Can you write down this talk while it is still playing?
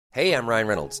Hey, I'm Ryan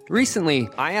Reynolds. Recently,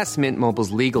 I asked Mint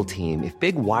Mobile's legal team if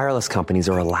big wireless companies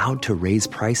are allowed to raise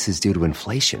prices due to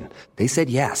inflation. They said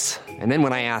yes. And then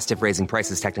when I asked if raising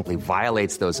prices technically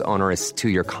violates those onerous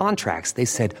two-year contracts, they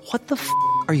said, "What the f***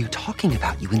 are you talking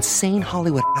about, you insane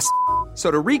Hollywood ass?" So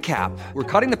to recap, we're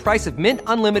cutting the price of Mint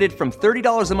Unlimited from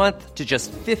 $30 a month to just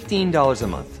 $15 a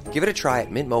month. Give it a try at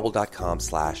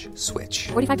mintmobile.com/switch.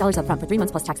 $45 up front for 3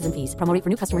 months plus taxes and fees. Promo rate for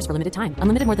new customers for limited time.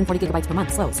 Unlimited more than 40 gigabytes per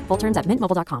month. Slows full terms at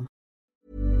mintmobile.com.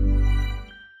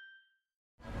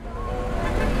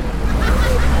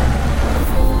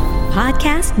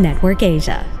 Podcast Network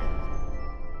Asia.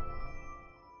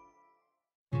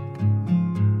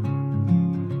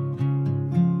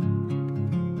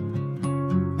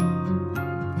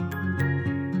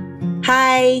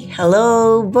 Hi,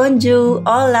 hello, bonjour,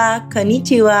 hola,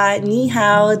 konnichiwa, ni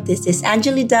hao. This is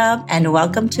Anjali Dub and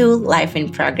welcome to Life in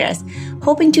Progress.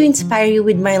 Hoping to inspire you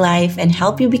with my life and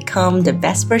help you become the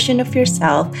best version of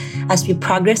yourself as we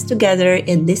progress together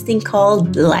in this thing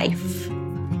called life.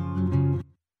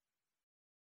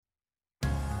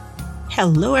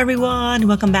 Hello everyone,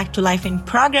 welcome back to Life in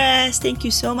Progress. Thank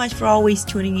you so much for always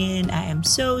tuning in. I am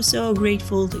so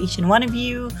grateful to each and one of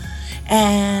you.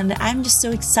 And I'm just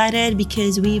so excited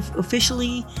because we've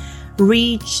officially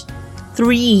reached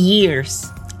 3 years.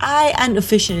 I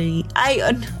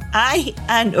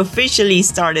unofficially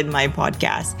started my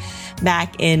podcast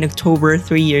back in October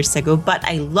 3 years ago, but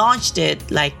I launched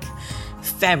it like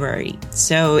February.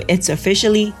 So it's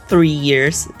officially 3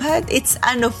 years, but it's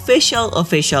unofficial,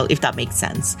 if that makes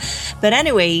sense. But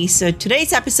anyway, so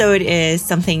today's episode is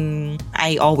something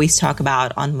I always talk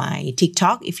about on my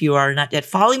TikTok. If you are not yet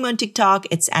following me on TikTok,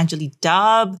 it's Anjali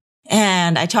Dub.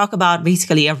 And I talk about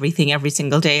basically everything every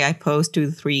single day. I post 2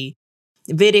 to 3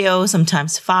 videos,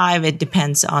 sometimes 5. It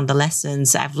depends on the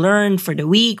lessons I've learned for the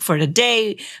week, for the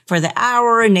day, for the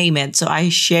hour, name it. So I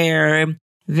share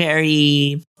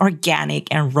very organic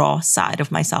and raw side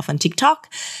of myself on TikTok.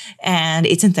 And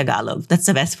it's in Tagalog. That's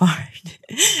the best part.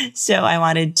 So I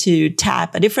wanted to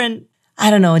tap a different, I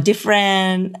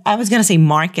was going to say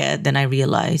market. Then I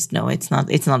realized, no, it's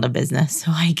not a business.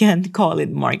 So I can't call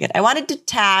it market. I wanted to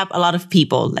tap a lot of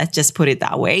people. Let's just put it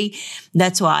that way.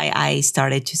 That's why I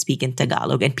started to speak in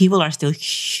Tagalog. And people are still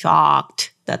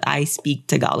shocked that I speak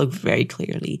Tagalog very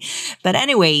clearly. But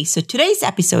anyway, so today's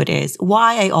episode is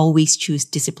why I always choose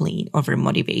discipline over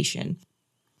motivation.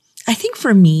 I think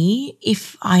for me,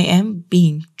 if I am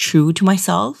being true to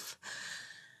myself,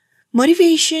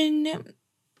 motivation,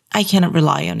 I cannot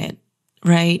rely on it,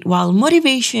 right? While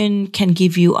motivation can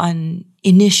give you an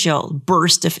initial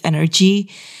burst of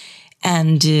energy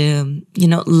and,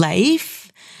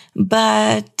 life,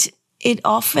 but it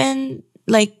often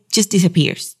just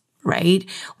disappears. Right?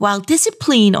 While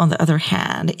discipline, on the other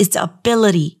hand, is the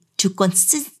ability to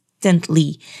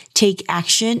consistently take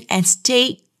action and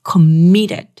stay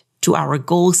committed to our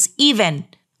goals even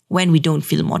when we don't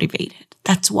feel motivated.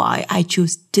 That's why I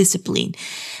choose discipline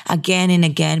again and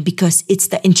again, because it's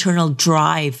the internal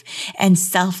drive and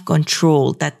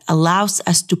self-control that allows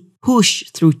us to push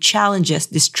through challenges,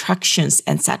 distractions,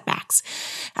 and setbacks.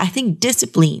 I think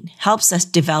discipline helps us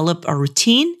develop a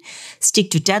routine,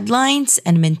 stick to deadlines,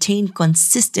 and maintain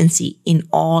consistency in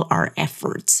all our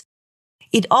efforts.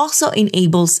 It also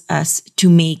enables us to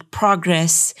make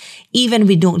progress even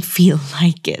we don't feel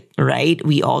like it, right?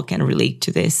 We all can relate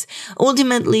to this.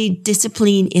 Ultimately,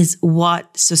 discipline is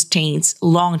what sustains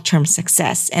long-term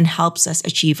success and helps us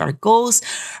achieve our goals,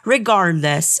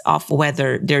 regardless of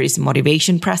whether there is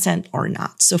motivation present or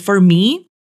not. So for me,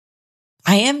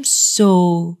 I am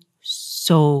so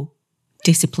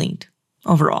disciplined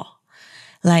overall.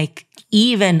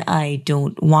 Even I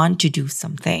don't want to do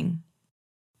something,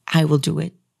 I will do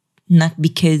it. Not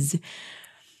because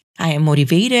I am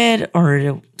motivated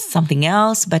or something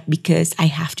else, but because I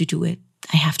have to do it.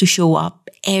 I have to show up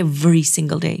every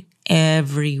single day,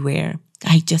 everywhere.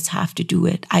 I just have to do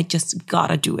it. I just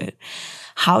gotta do it.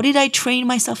 How did I train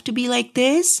myself to be like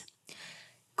this?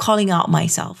 Calling out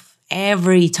myself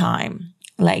every time.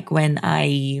 When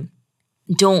I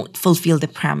don't fulfill the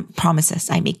promises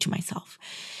I make to myself.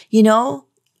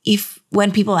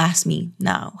 When people ask me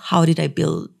now, how did I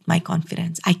build my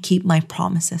confidence? I keep my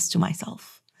promises to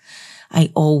myself.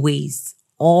 I always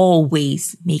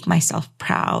make myself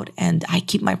proud and I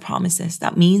keep my promises.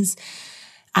 That means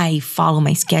I follow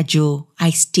my schedule.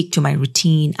 I stick to my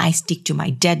routine. I stick to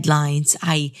my deadlines.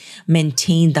 I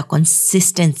maintain the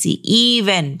consistency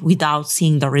even without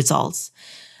seeing the results.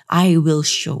 I will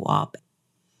show up.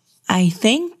 I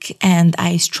think and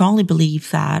I strongly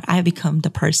believe that I become the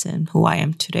person who I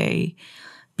am today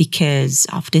because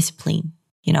of discipline.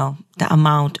 the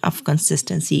amount of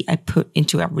consistency I put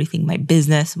into everything, my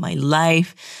business, my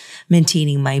life,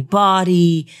 maintaining my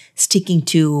body, sticking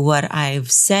to what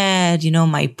I've said,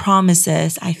 my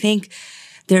promises. I think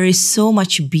there is so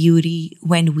much beauty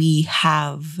when we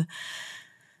have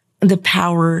the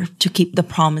power to keep the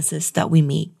promises that we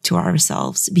make to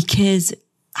ourselves, because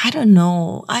I don't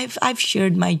know, I've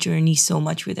shared my journey so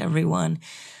much with everyone.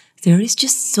 There is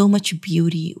just so much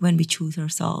beauty when we choose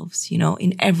ourselves,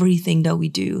 in everything that we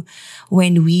do.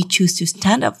 When we choose to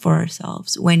stand up for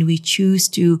ourselves, when we choose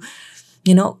to,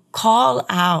 call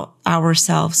out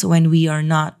ourselves when we are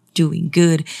not doing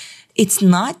good. It's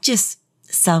not just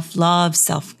self-love,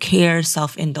 self-care,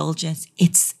 self-indulgence.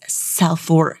 It's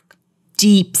self-work,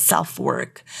 deep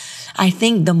self-work. I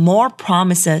think the more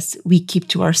promises we keep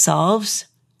to ourselves,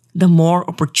 the more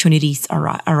opportunities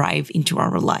arrive into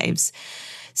our lives.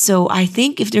 So I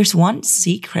think if there's one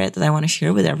secret that I want to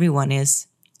share with everyone is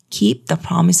keep the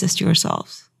promises to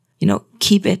yourselves.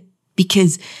 Keep it,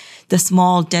 because the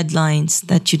small deadlines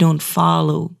that you don't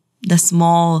follow, the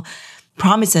small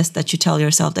promises that you tell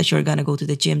yourself that you're going to go to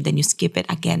the gym, then you skip it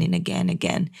again and again and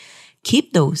again.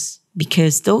 Keep those,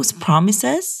 because those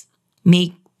promises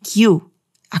make you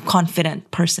a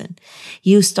confident person.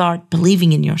 You start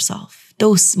believing in yourself.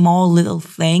 Those small little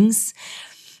things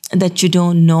that you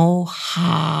don't know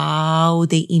how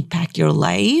they impact your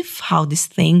life, how these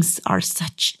things are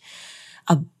such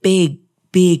a big,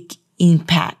 big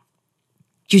impact.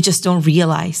 You just don't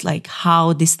realize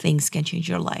how these things can change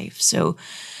your life. So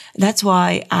that's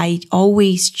why I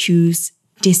always choose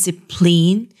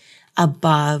discipline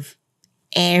above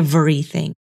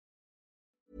everything.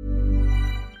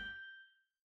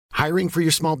 Hiring for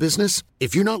your small business?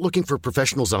 If you're not looking for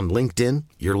professionals on LinkedIn,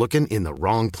 you're looking in the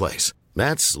wrong place.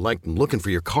 That's like looking for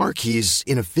your car keys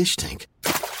in a fish tank.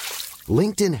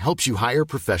 LinkedIn helps you hire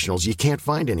professionals you can't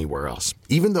find anywhere else,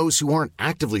 even those who aren't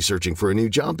actively searching for a new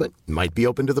job but might be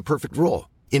open to the perfect role.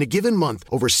 In a given month,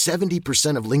 over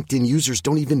 70% of LinkedIn users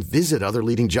don't even visit other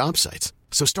leading job sites.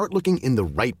 So start looking in the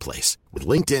right place. With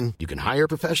LinkedIn, you can hire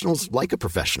professionals like a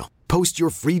professional. Post your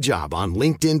free job on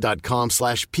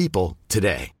linkedin.com/people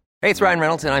today. Hey, it's Ryan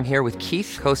Reynolds, and I'm here with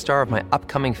Keith, co-star of my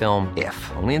upcoming film, If,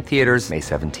 only in theaters May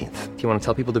 17th. Do you want to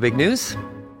tell people the big news?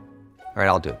 All right,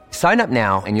 I'll do it. Sign up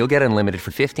now and you'll get unlimited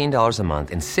for $15 a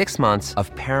month and 6 months of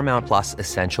Paramount Plus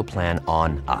Essential Plan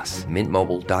on us.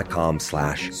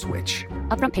 mintmobile.com/switch.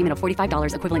 Upfront payment of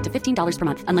 $45 equivalent to $15 per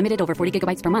month. Unlimited over 40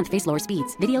 gigabytes per month. Face lower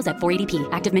speeds. Videos at 480p.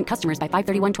 Active Mint customers by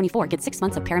 531.24 get 6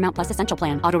 months of Paramount Plus Essential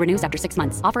Plan. Auto renews after 6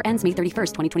 months. Offer ends May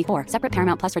 31st, 2024. Separate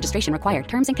Paramount Plus registration required.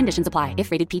 Terms and conditions apply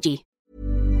if rated PG.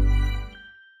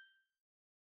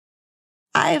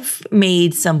 I've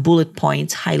made some bullet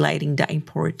points highlighting the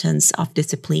importance of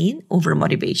discipline over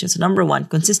motivation. So number one,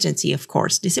 consistency, of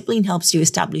course. Discipline helps you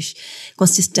establish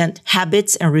consistent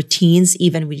habits and routines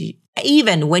even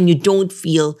when you don't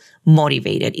feel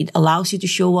motivated. It allows you to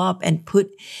show up and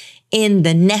put in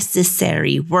the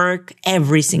necessary work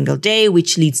every single day,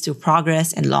 which leads to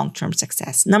progress and long-term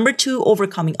success. Number two,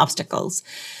 overcoming obstacles.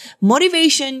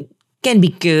 Motivation can be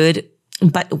good,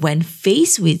 but when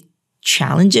faced with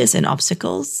challenges and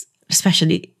obstacles,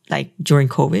 especially during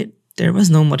COVID, there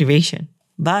was no motivation,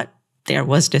 but there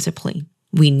was discipline.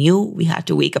 We knew we had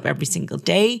to wake up every single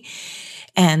day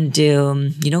and,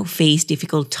 face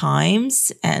difficult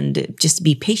times and just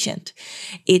be patient.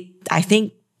 I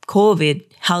think COVID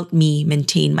helped me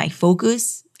maintain my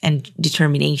focus and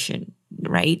determination,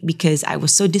 right? Because I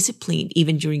was so disciplined.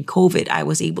 Even during COVID, I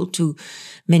was able to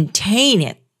maintain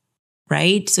it.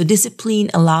 Right? So discipline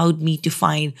allowed me to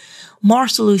find more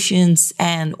solutions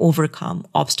and overcome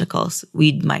obstacles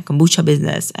with my kombucha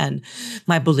business and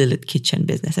my Bulilit Kitchen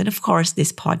business. And of course,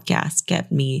 this podcast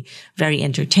kept me very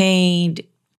entertained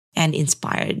and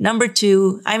inspired. Number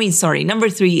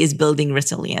three is building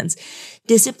resilience.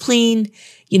 Discipline,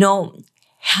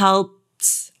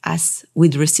 helps us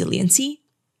with resiliency.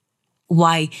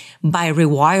 Why? By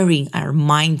rewiring our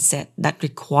mindset that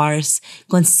requires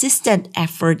consistent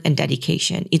effort and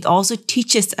dedication. It also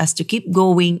teaches us to keep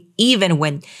going even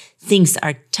when things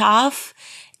are tough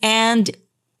and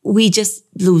we just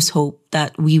lose hope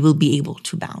that we will be able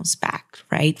to bounce back,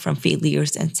 right, from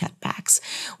failures and setbacks.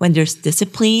 When there's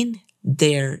discipline,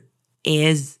 there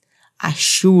is a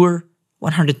sure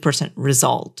 100%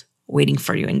 result waiting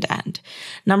for you in the end.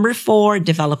 Number four,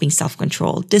 developing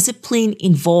self-control. Discipline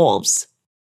involves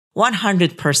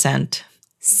 100%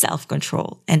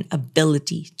 self-control and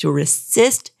ability to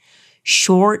resist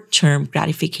short-term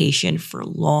gratification for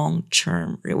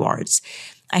long-term rewards.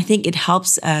 I think it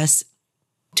helps us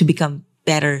to become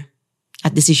better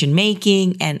at decision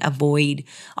making and avoid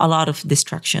a lot of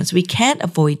distractions. We can't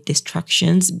avoid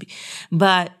distractions,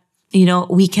 but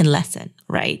we can lessen,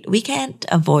 right? We can't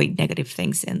avoid negative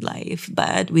things in life,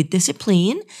 but with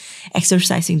discipline,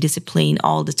 exercising discipline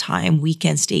all the time, we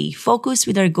can stay focused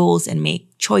with our goals and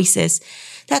make choices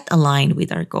that align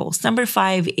with our goals. Number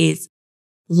 5 is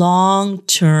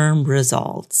long-term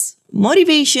results.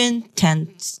 Motivation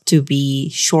tends to be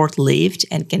short-lived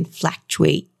and can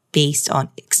fluctuate based on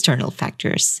external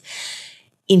factors.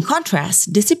 In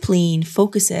contrast, discipline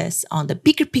focuses on the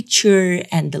bigger picture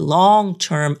and the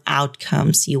long-term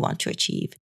outcomes you want to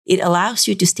achieve. It allows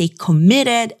you to stay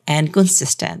committed and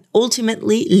consistent,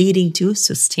 ultimately leading to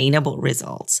sustainable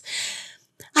results.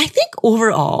 I think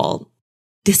overall,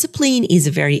 discipline is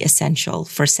very essential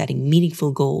for setting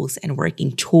meaningful goals and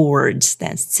working towards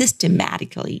them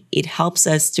systematically. It helps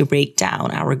us to break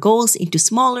down our goals into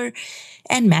smaller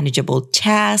and manageable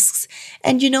tasks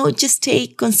and, just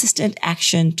take consistent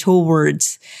action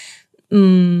towards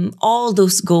all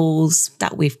those goals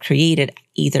that we've created,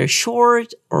 either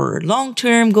short or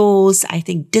long-term goals. I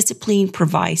think discipline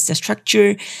provides the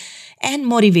structure and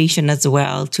motivation as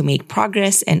well to make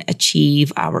progress and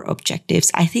achieve our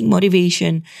objectives. I think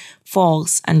motivation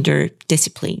falls under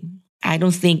discipline. I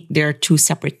don't think they're two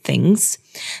separate things.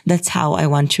 That's how I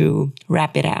want to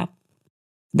wrap it up,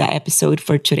 the episode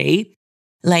for today.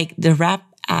 Like the wrap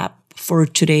up for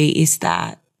today is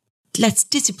that let's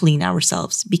discipline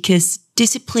ourselves because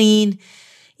discipline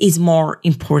is more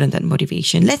important than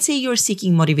motivation. Let's say you're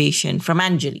seeking motivation from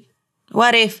Anjali.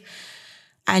 What if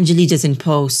Anjali doesn't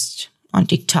post on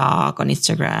TikTok, on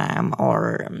Instagram,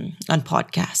 or on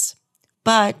podcasts?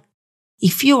 But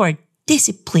if you are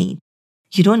disciplined,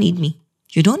 you don't need me.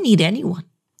 You don't need anyone.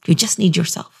 You just need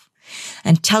yourself.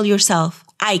 And tell yourself,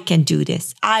 I can do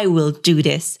this. I will do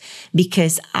this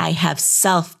because I have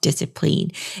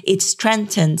self-discipline. It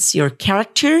strengthens your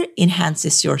character,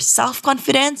 enhances your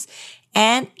self-confidence,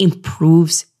 and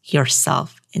improves your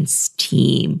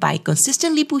self-esteem. By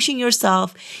consistently pushing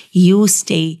yourself, you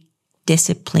stay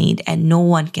disciplined and no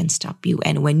one can stop you.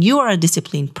 And when you are a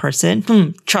disciplined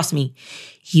person, trust me,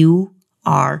 you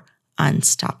are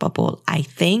unstoppable. I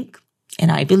think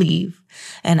and I believe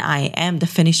and I am the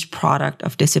finished product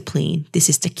of discipline. This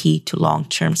is the key to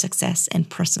long-term success and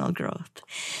personal growth.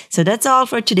 So that's all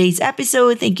for today's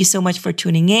episode. Thank you so much for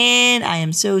tuning in. I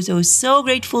am so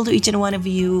grateful to each and one of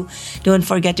you. Don't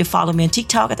forget to follow me on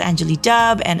TikTok at Anjali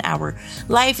Dub and our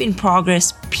Life in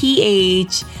Progress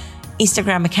PH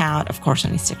Instagram account, of course,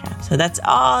 on Instagram. So that's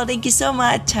all. Thank you so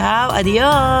much. Ciao.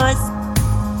 Adios.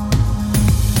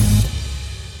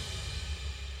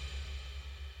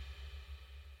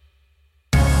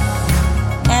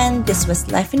 And this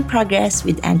was Life in Progress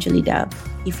with Anjali Dub.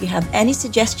 If you have any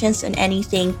suggestions on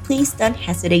anything, please don't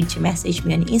hesitate to message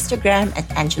me on Instagram at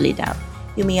Anjali Dub.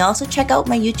 You may also check out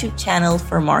my YouTube channel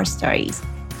for more stories.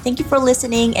 Thank you for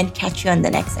listening and catch you on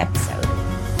the next episode.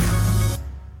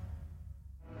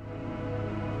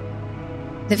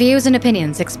 The views and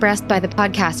opinions expressed by the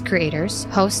podcast creators,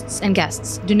 hosts, and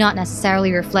guests do not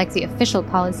necessarily reflect the official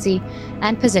policy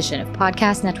and position of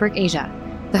Podcast Network Asia,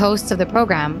 the hosts of the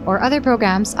program, or other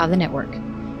programs of the network.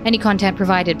 Any content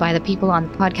provided by the people on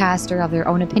the podcast are of their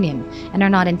own opinion and are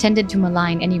not intended to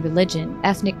malign any religion,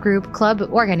 ethnic group, club,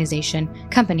 organization,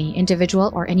 company,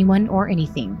 individual, or anyone or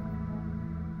anything.